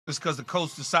It's because the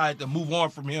coach decided to move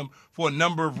on from him for a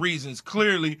number of reasons.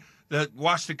 Clearly, the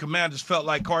Washington Commanders felt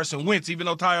like Carson Wentz, even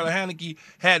though Tyler Heinicke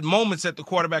had moments at the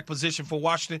quarterback position for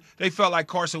Washington, they felt like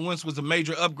Carson Wentz was a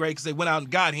major upgrade because they went out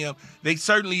and got him. They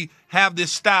certainly have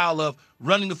this style of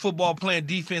running the football, playing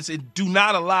defense, and do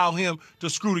not allow him to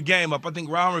screw the game up. I think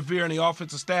Ron Rivera and the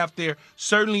offensive staff there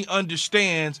certainly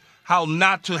understands how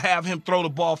not to have him throw the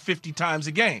ball 50 times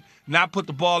a game, not put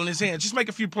the ball in his hands. Just make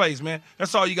a few plays, man.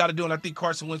 That's all you got to do, and I think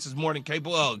Carson Wentz is more than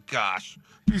capable. Oh, gosh.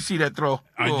 You see that throw?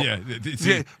 Yeah.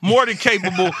 More than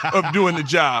capable of doing the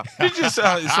job. It's just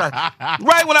it's like,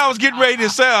 right when I was getting ready to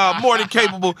say more than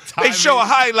capable, they show a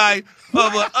highlight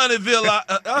of an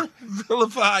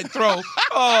unvilified throw.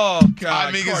 Oh,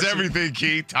 God. Timing is everything,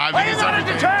 Keith. Timing is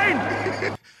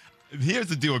everything. Here's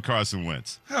the deal with Carson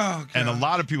Wentz. Oh, God. And a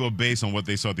lot of people, based on what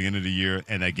they saw at the end of the year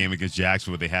and that game against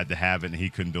Jacksonville, they had to have it and he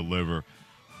couldn't deliver.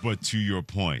 But to your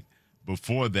point,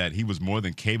 before that, he was more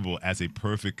than capable as a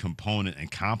perfect component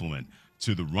and complement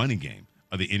to the running game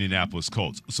of the Indianapolis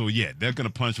Colts. So, yeah, they're going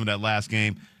to punch him that last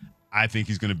game. I think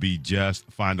he's going to be just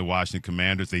fine the Washington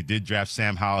Commanders. They did draft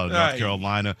Sam Howell of North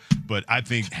Carolina, but I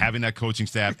think having that coaching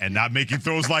staff and not making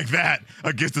throws like that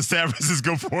against the San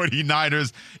Francisco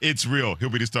 49ers, it's real. He'll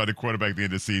be the starting quarterback at the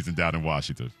end of the season down in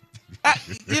Washington.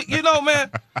 You know, man,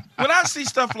 when I see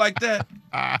stuff like that,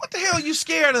 what the hell are you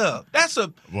scared of? That's a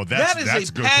panic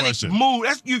question. move.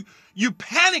 That's you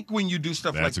panic when you do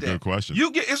stuff like that. That's a good question.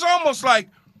 It's almost like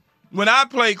when I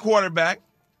played quarterback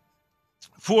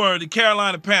for the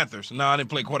Carolina Panthers. No, I didn't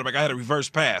play quarterback. I had a reverse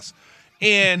pass.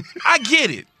 And I get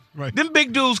it. Right. Them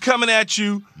big dudes coming at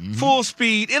you, full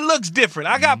speed. It looks different.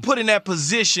 I got put in that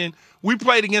position. We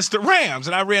played against the Rams,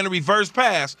 and I ran a reverse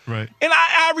pass. Right. And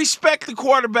I respect the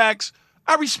quarterbacks.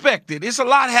 I respect it. It's a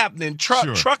lot happening.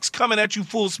 Trucks coming at you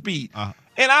full speed.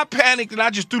 And I panicked, and I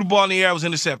just threw the ball in the air. I was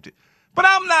intercepted. But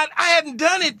I hadn't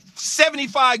done it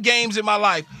 75 games in my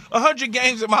life, 100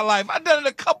 games in my life. I've done it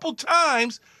a couple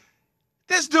times.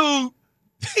 This dude,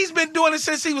 he's been doing it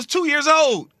since he was 2 years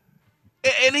old.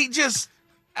 And he just,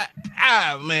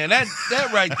 man, that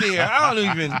right there, I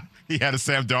don't even. He had a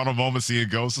Sam Darnold moment seeing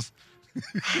ghosts.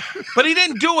 But he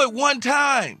didn't do it one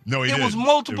time. No, he didn't. It was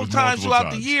multiple times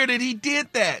throughout the year that he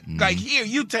did that. Like, here,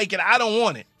 you take it. I don't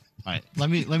want it. All right, let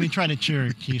me try to cheer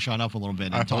Keyshawn up a little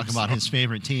bit and talk about his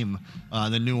favorite team,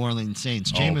 the New Orleans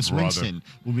Saints. Jameis Winston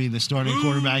will be the starting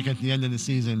quarterback at the end of the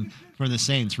season for the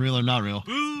Saints. Real or not real?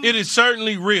 It is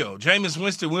certainly real. Jameis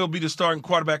Winston will be the starting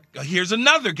quarterback. Here's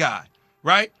another guy,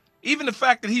 right? Even the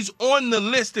fact that he's on the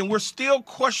list and we're still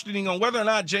questioning on whether or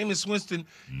not Jameis Winston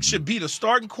should be the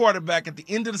starting quarterback at the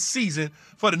end of the season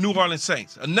for the New Orleans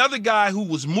Saints. Another guy who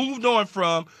was moved on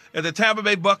from at the Tampa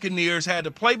Bay Buccaneers, had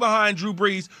to play behind Drew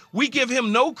Brees. We give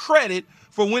him no credit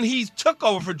for when he took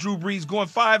over for Drew Brees going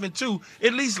 5-2.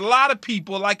 At least a lot of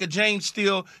people like a James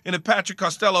Steele and a Patrick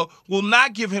Costello will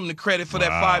not give him the credit for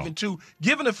that 5-2,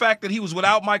 given the fact that he was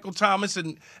without Michael Thomas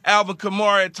and Alvin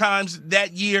Kamara at times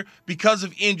that year because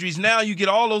of injuries. Now you get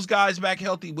all those guys back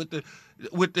healthy with the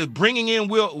bringing in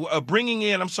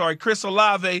Chris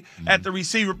Olave at the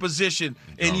receiver position,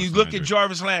 and you look at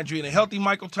Jarvis Landry and a healthy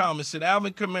Michael Thomas and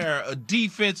Alvin Kamara, a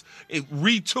defense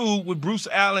retooled with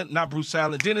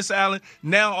Dennis Allen,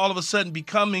 now all of a sudden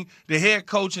becoming the head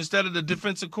coach instead of the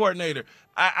defensive coordinator.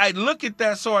 I look at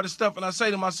that sort of stuff and I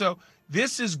say to myself,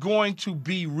 this is going to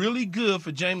be really good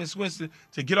for Jameis Winston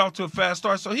to get off to a fast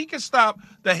start so he can stop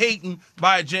the hating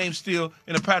by a James Steele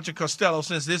and a Patrick Costello,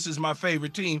 since this is my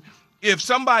favorite team. If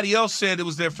somebody else said it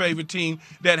was their favorite team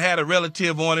that had a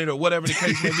relative on it or whatever the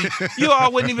case may be, you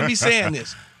all wouldn't even be saying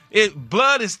this.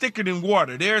 Blood is thicker than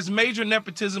water. There's major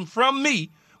nepotism from me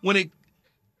when it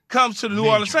comes to the New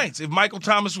Orleans Saints. If Michael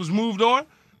Thomas was moved on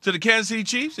to the Kansas City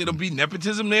Chiefs, it'll be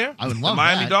nepotism there. I would love the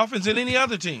Miami Dolphins and any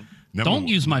other team. Don't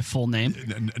use my full name.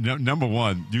 Number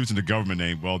one, using the government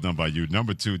name, well done by you.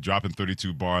 Number two, dropping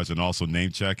 32 bars and also name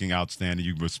checking, outstanding.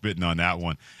 You were spitting on that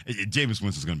one. Jameis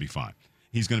Winston's going to be fine.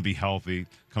 He's going to be healthy,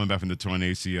 coming back from the torn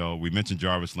ACL. We mentioned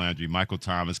Jarvis Landry. Michael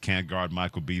Thomas can't guard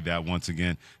Michael B. that once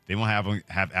again. They won't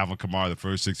have Alvin Kamara the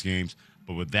first 6 games,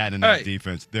 but with that in that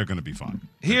defense, they're going to be fine.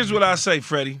 Here's what I say,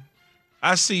 Freddie.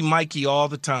 I see Mikey all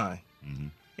the time,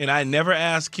 and I never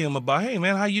ask him about, hey,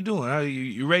 man, how you doing?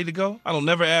 You ready to go? I don't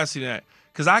never ask him that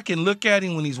because I can look at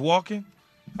him when he's walking.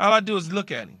 All I do is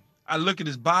look at him. I look at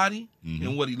his body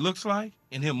and what he looks like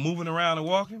and him moving around and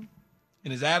walking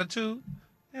and his attitude.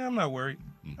 Yeah, I'm not worried.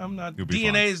 I'm not.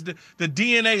 DNA is the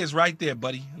DNA is right there,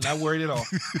 buddy. I'm not worried at all.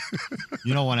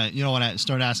 You don't want to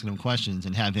start asking him questions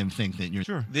and have him think that you're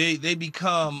sure. They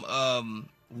become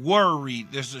worried.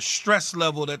 There's a stress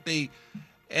level that they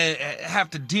have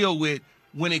to deal with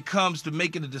when it comes to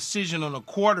making a decision on a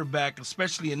quarterback,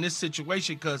 especially in this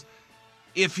situation, because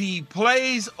if he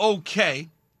plays okay,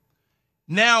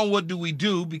 now what do we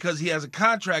do? Because he has a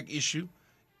contract issue.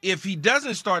 If he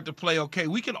doesn't start to play okay,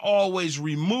 we can always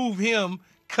remove him,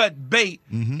 cut bait,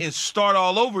 and start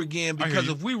all over again. Because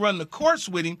if we run the course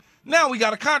with him, now we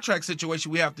got a contract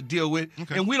situation we have to deal with,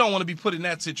 and we don't want to be put in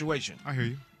that situation. I hear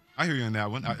you. I hear you on that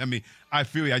one. I mean, I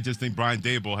feel you. I just think Brian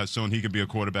Daboll has shown he can be a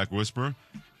quarterback whisperer.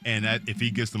 And that if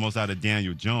he gets the most out of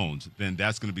Daniel Jones, then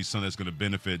that's going to be something that's going to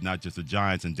benefit not just the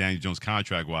Giants and Daniel Jones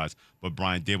contract-wise, but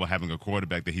Brian Daboll having a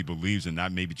quarterback that he believes in,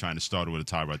 not maybe trying to start it with a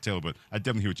Tyrod Taylor. But I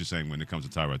definitely hear what you're saying when it comes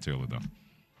to Tyrod Taylor, though.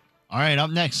 All right, up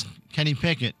next, Kenny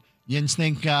Pickett. Yins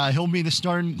think he'll be the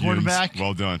starting quarterback.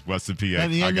 Well done, Western PA.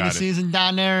 At the end of the season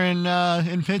down there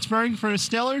in Pittsburgh for the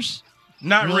Steelers?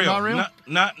 Not really real. Not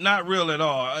real? Not real at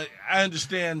all. I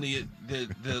understand the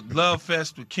love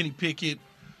fest with Kenny Pickett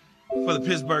for the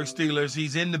Pittsburgh Steelers.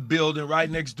 He's in the building right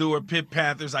next door, Pitt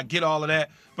Panthers. I get all of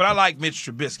that. But I like Mitch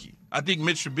Trubisky. I think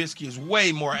Mitch Trubisky is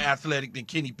way more athletic than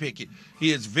Kenny Pickett.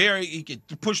 He can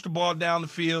push the ball down the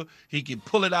field. He can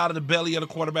pull it out of the belly of the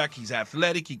quarterback. He's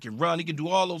athletic. He can run. He can do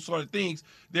all those sort of things.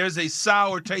 There's a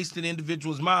sour taste in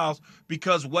individuals' mouths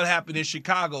because what happened in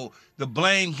Chicago, the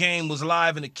blame game was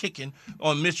live and a kicking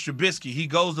on Mitch Trubisky. He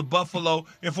goes to Buffalo,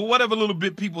 and for whatever little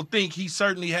bit people think, he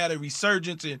certainly had a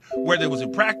resurgence in whether it was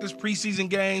in practice, preseason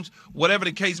games, whatever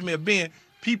the case may have been.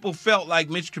 People felt like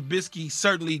Mitch Trubisky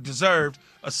certainly deserved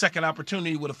a second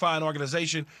opportunity with a fine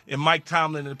organization in Mike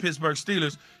Tomlin and the Pittsburgh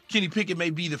Steelers. Kenny Pickett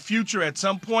may be the future at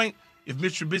some point if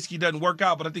Mitch Trubisky doesn't work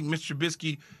out, but I think Mitch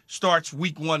Trubisky starts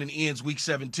week 1 and ends week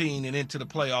 17 and into the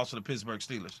playoffs of the Pittsburgh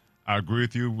Steelers. I agree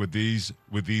with you with this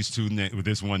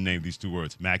one name, these 2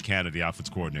 words, Matt Canada, the offense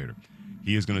coordinator.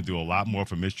 He is going to do a lot more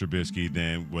for Mitch Trubisky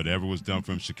than whatever was done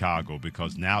from Chicago,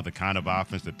 because now the kind of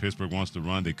offense that Pittsburgh wants to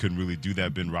run, they couldn't really do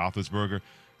that Ben Roethlisberger.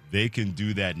 They can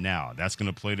do that now. That's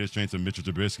going to play to the strengths of Mitchell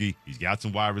Trubisky. He's got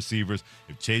some wide receivers.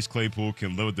 If Chase Claypool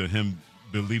can live to him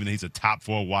believing that he's a top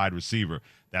 4 wide receiver,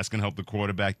 that's going to help the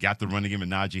quarterback. Got the running game with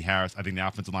Najee Harris. I think the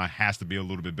offensive line has to be a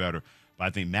little bit better. But I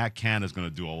think Matt Canada is going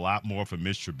to do a lot more for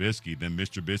Mitch Trubisky than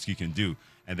Mitch Trubisky can do.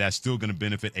 And that's still going to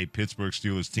benefit a Pittsburgh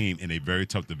Steelers team in a very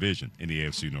tough division in the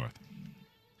AFC North.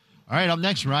 All right, up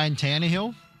next, Ryan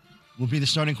Tannehill will be the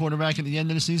starting quarterback at the end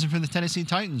of the season for the Tennessee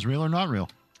Titans. Real or not real?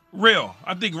 Real.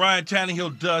 I think Ryan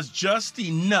Tannehill does just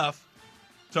enough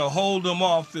to hold them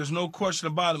off. There's no question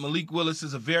about it. Malik Willis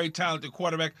is a very talented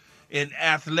quarterback and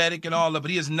athletic and all that,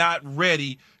 but he is not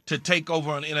ready to take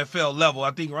over on NFL level.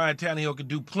 I think Ryan Tannehill can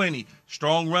do plenty.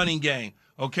 Strong running game.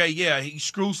 Okay, yeah, he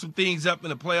screwed some things up in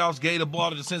the playoffs, gave the ball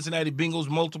to the Cincinnati Bengals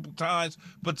multiple times,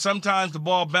 but sometimes the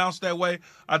ball bounced that way.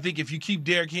 I think if you keep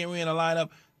Derrick Henry in a lineup,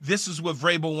 this is what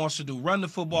Vrabel wants to do. Run the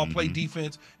football, play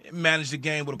defense, manage the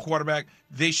game with a quarterback.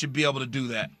 They should be able to do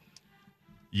that.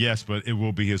 Yes, but it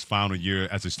will be his final year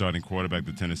as a starting quarterback,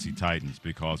 the Tennessee Titans,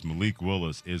 because Malik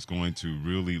Willis is going to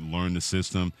really learn the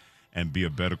system and be a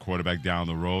better quarterback down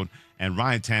the road. And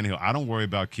Ryan Tannehill, I don't worry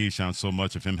about Keyshawn so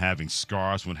much of him having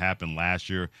scars when happened last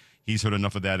year. He's heard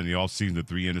enough of that in the offseason, the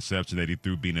 3 interceptions that he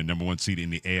threw being the number 1 seed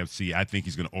in the AFC. I think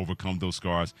he's going to overcome those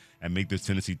scars and make this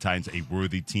Tennessee Titans a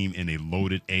worthy team in a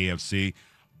loaded AFC.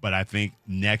 But I think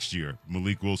next year,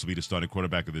 Malik Willis will be the starting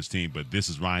quarterback of this team. But this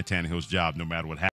is Ryan Tannehill's job no matter what happens.